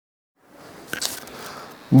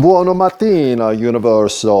Buona mattina,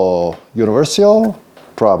 Universal?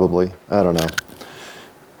 Probably. I don't know.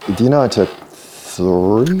 Do you know I took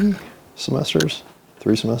 3 semesters?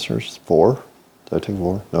 3 semesters? 4? Did I take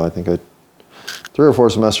 4? No, I think 3 or 4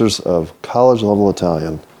 semesters of college level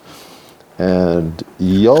Italian. And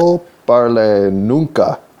io parle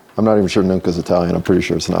nunca. I'm not even sure nunca is Italian. I'm pretty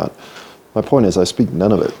sure it's not. My point is I speak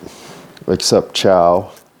none of it. Except ciao,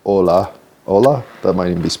 hola. Hola? That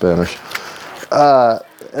might even be Spanish.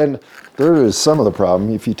 And there is some of the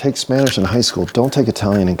problem. If you take Spanish in high school, don't take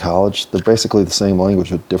Italian in college. They're basically the same language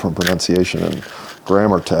with different pronunciation and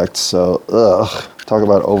grammar text. So, talk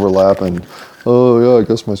about overlap and, oh yeah, I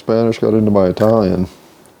guess my Spanish got into my Italian,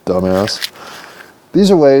 dumbass.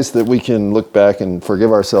 These are ways that we can look back and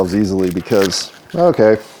forgive ourselves easily because,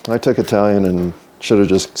 okay, I took Italian and should have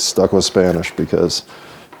just stuck with Spanish because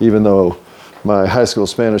even though my high school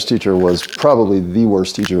Spanish teacher was probably the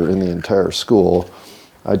worst teacher in the entire school,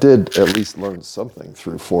 I did at least learn something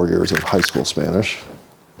through 4 years of high school Spanish.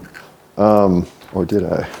 Or did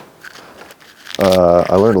I?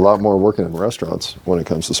 I learned a lot more working in restaurants when it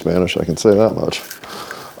comes to Spanish, I can say that much.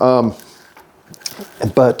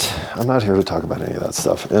 But I'm not here to talk about any of that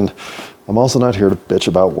stuff. And I'm also not here to bitch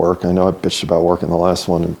about work. I know I bitched about work in the last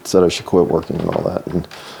one and said I should quit working and all that. And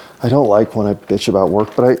I don't like when I bitch about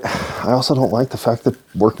work, but I also don't like the fact that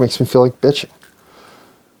work makes me feel like bitching.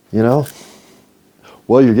 You know?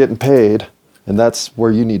 Well, you're getting paid, and that's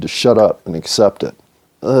where you need to shut up and accept it.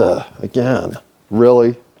 Again,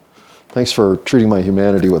 really? Thanks for treating my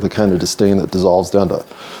humanity with a kind of disdain that dissolves down to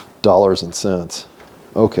dollars and cents.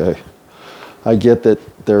 Okay. I get that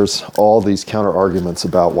there's all these counter arguments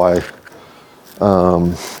about why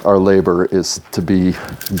our labor is to be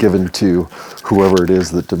given to whoever it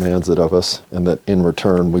is that demands it of us, and that in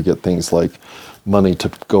return we get things like money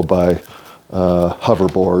to go buy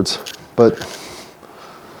hoverboards. But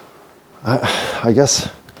I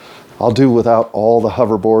guess I'll do without all the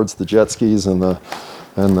hoverboards, the jet skis, and the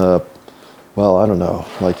well, I don't know.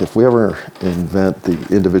 Like if we ever invent the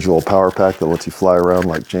individual power pack that lets you fly around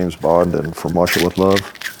like James Bond and From Russia with Love,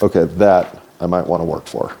 okay, that I might want to work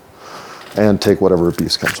for. And take whatever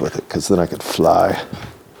abuse comes with it, because then I could fly.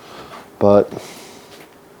 But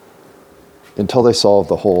until they solve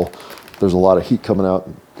the whole, there's a lot of heat coming out,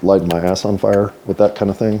 lighting my ass on fire with that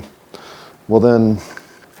kind of thing, well then,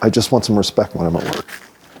 I just want some respect when I'm at work.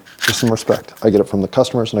 Just some respect. I get it from the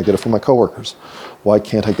customers and I get it from my coworkers. Why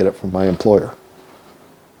can't I get it from my employer?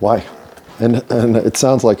 Why? And it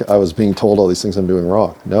sounds like I was being told all these things I'm doing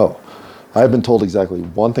wrong. No. I've been told exactly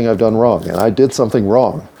one thing I've done wrong, and I did something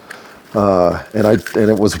wrong. And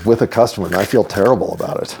it was with a customer, and I feel terrible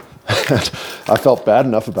about it. And I felt bad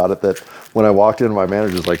enough about it that when I walked in, my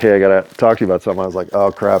manager's like, hey, I gotta talk to you about something. I was like,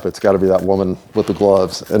 oh crap, it's gotta be that woman with the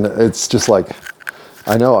gloves. And it's just like,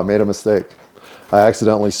 I know I made a mistake. I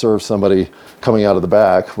accidentally served somebody coming out of the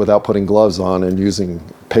back without putting gloves on and using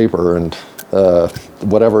paper and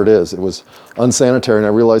whatever it is. It was unsanitary, and I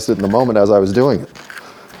realized it in the moment as I was doing it.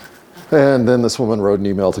 And then this woman wrote an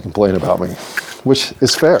email to complain about me, which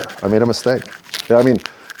is fair. I made a mistake. I mean,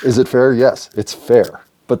 is it fair? Yes, it's fair.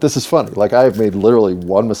 But this is funny. Like, I have made literally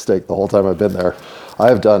one mistake the whole time I've been there. I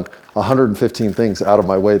have done 115 things out of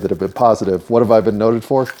my way that have been positive. What have I been noted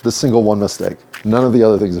for? This single one mistake. None of the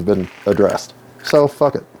other things have been addressed. So,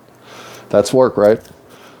 fuck it. That's work, right?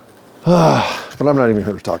 But I'm not even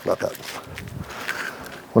here to talk about that.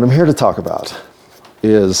 What I'm here to talk about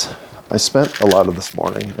is I spent a lot of this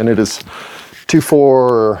morning, and it is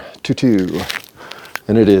 2/4/22,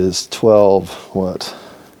 and it is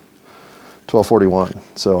 12:41.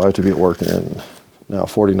 So I have to be at work in now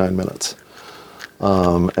 49 minutes.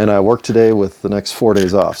 And I work today with the next 4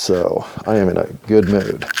 days off, so I am in a good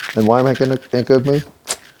mood. And why am I in a good mood?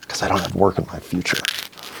 Because I don't have work in my future.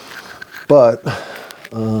 But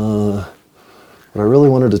what I really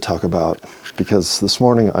wanted to talk about, because this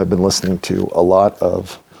morning I've been listening to a lot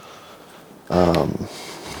of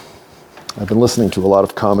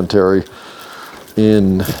commentary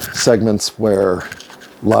in segments where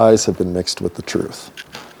lies have been mixed with the truth.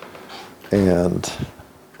 And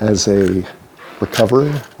as a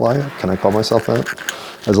recovering liar, can I call myself that?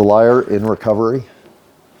 As a liar in recovery,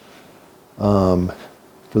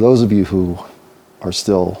 for those of you who are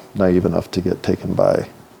still naive enough to get taken by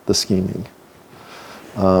the scheming,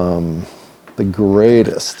 the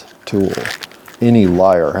greatest tool any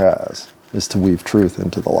liar has is to weave truth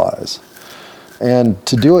into the lies. And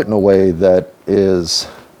to do it in a way that is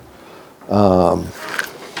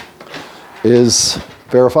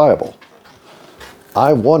verifiable.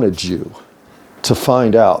 I wanted you to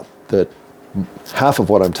find out that half of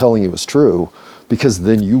what I'm telling you is true, because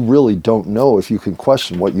then you really don't know if you can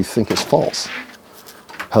question what you think is false.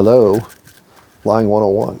 Hello, lying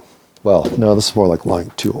 101. Well, no, this is more like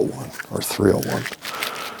lying 201 or 301.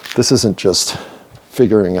 This isn't just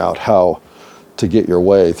figuring out how to get your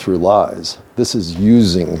way through lies. This is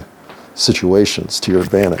using situations to your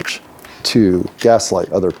advantage to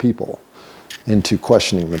gaslight other people into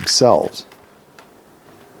questioning themselves.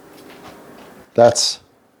 That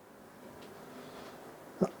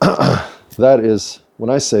is, when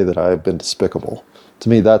I say that I have been despicable, to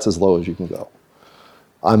me that's as low as you can go.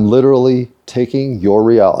 I'm literally taking your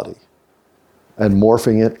reality and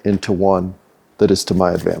morphing it into one that is to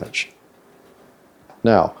my advantage.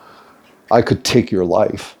 Now, I could take your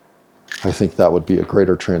life. I think that would be a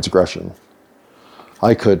greater transgression.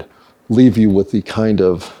 I could leave you with the kind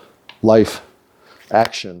of life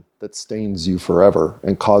action that stains you forever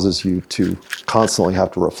and causes you to constantly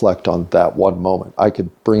have to reflect on that one moment. I could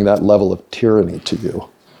bring that level of tyranny to you.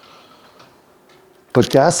 But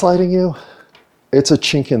gaslighting you, it's a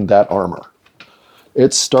chink in that armor.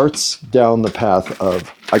 It starts down the path of,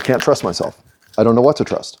 I can't trust myself. I don't know what to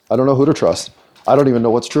trust. I don't know who to trust. I don't even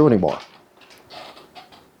know what's true anymore.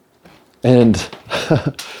 And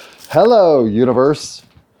hello, universe.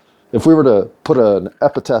 If we were to put an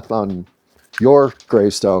epitaph on your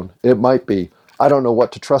gravestone, it might be, I don't know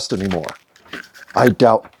what to trust anymore. I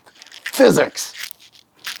doubt physics.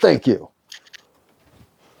 Thank you.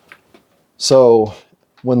 So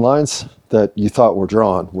when lines that you thought were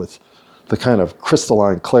drawn with the kind of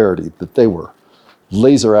crystalline clarity that they were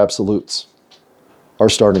laser absolutes are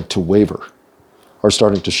starting to waver, are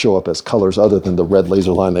starting to show up as colors other than the red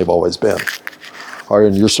laser line they've always been.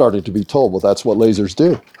 And you're starting to be told, well, that's what lasers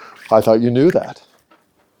do. I thought you knew that.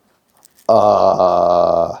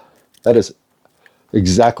 That is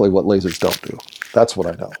exactly what lasers don't do. That's what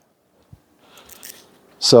I know.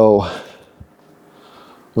 So,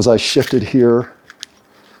 was I shifted here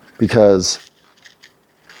because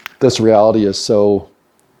this reality is so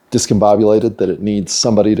discombobulated that it needs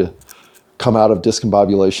somebody to come out of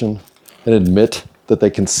discombobulation and admit that they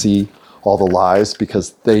can see all the lies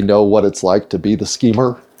because they know what it's like to be the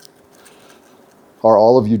schemer? Are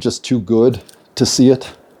all of you just too good to see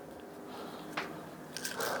it?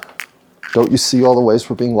 Don't you see all the ways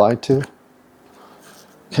we're being lied to?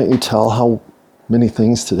 Can't you tell how many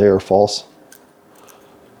things today are false?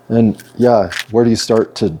 And yeah, where do you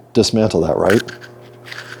start to dismantle that, right?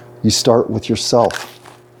 You start with yourself.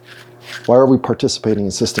 Why are we participating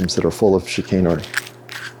in systems that are full of chicanery?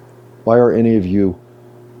 Why are any of you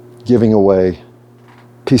giving away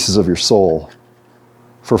pieces of your soul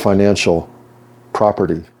for financial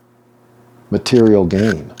property, material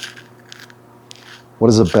gain? What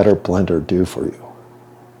does a better blender do for you?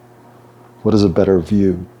 What does a better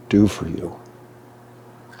view do for you?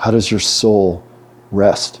 How does your soul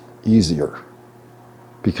rest easier?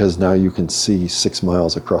 Because now you can see 6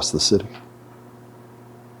 miles across the city.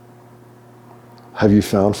 Have you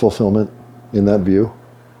found fulfillment in that view?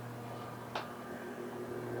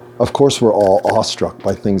 Of course, we're all awestruck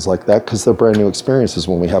by things like that because they're brand new experiences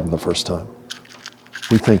when we have them the first time.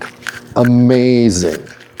 We think, amazing,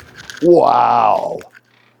 wow.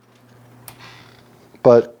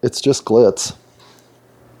 But it's just glitz.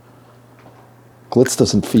 Glitz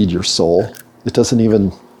doesn't feed your soul. It doesn't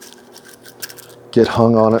even get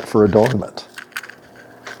hung on it for adornment.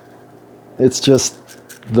 It's just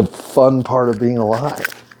the fun part of being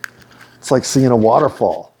alive. It's like seeing a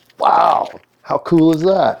waterfall. Wow, how cool is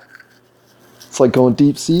that? It's like going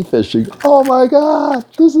deep sea fishing. Oh my God,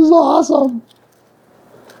 this is awesome.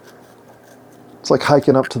 It's like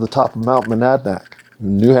hiking up to the top of Mount Monadnock,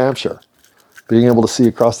 New Hampshire, being able to see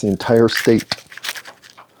across the entire state.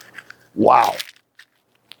 Wow.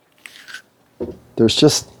 There's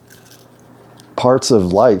just parts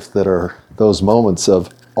of life that are those moments of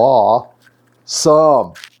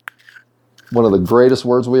awe-some. One of the greatest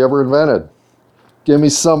words we ever invented. Give me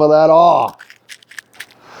some of that awe.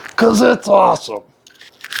 'Cause it's awesome.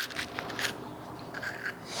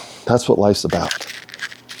 That's what life's about.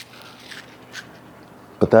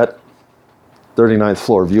 But that 39th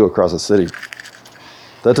floor view across the city,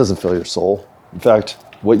 that doesn't fill your soul. In fact,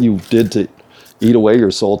 what you did to eat away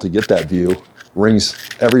your soul to get that view rings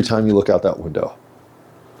every time you look out that window.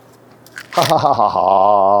 Ha ha ha ha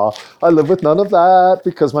ha. I live with none of that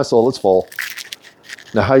because my soul is full.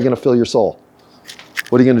 Now, how are you going to fill your soul?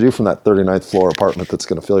 What are you going to do from that 39th floor apartment that's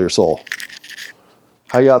going to fill your soul?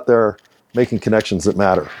 How are you out there making connections that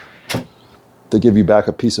matter? That give you back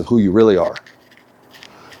a piece of who you really are?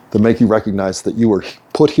 That make you recognize that you were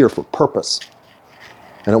put here for purpose.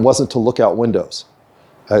 And it wasn't to look out windows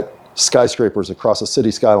at skyscrapers across a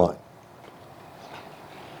city skyline.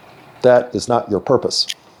 That is not your purpose.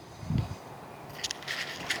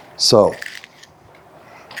 So,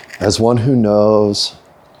 as one who knows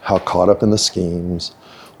how caught up in the schemes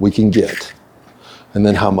we can get, and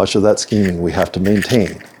then how much of that scheming we have to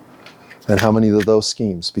maintain, and how many of those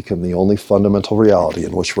schemes become the only fundamental reality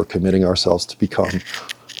in which we're committing ourselves to become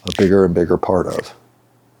a bigger and bigger part of,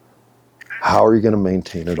 how are you going to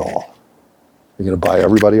maintain it all? You're going to buy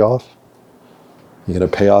everybody off? You're going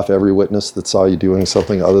to pay off every witness that saw you doing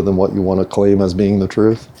something other than what you want to claim as being the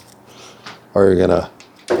truth? Or are you going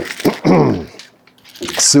to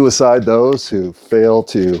suicide those who fail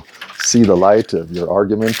to see the light of your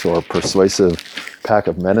argument or persuasive pack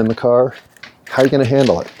of men in the car? How are you going to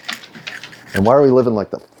handle it? And why are we living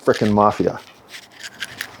like the frickin' mafia?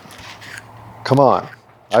 Come on,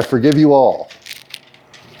 I forgive you all.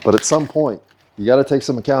 But at some point, you got to take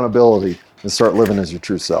some accountability and start living as your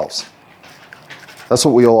true selves. That's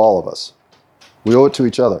what we owe all of us. We owe it to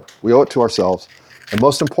each other. We owe it to ourselves. And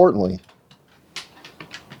most importantly,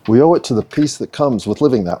 we owe it to the peace that comes with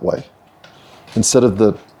living that way. Instead of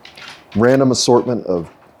the random assortment of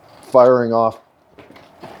firing off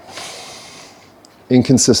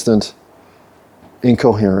inconsistent,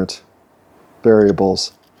 incoherent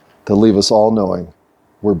variables that leave us all knowing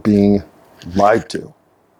we're being lied to.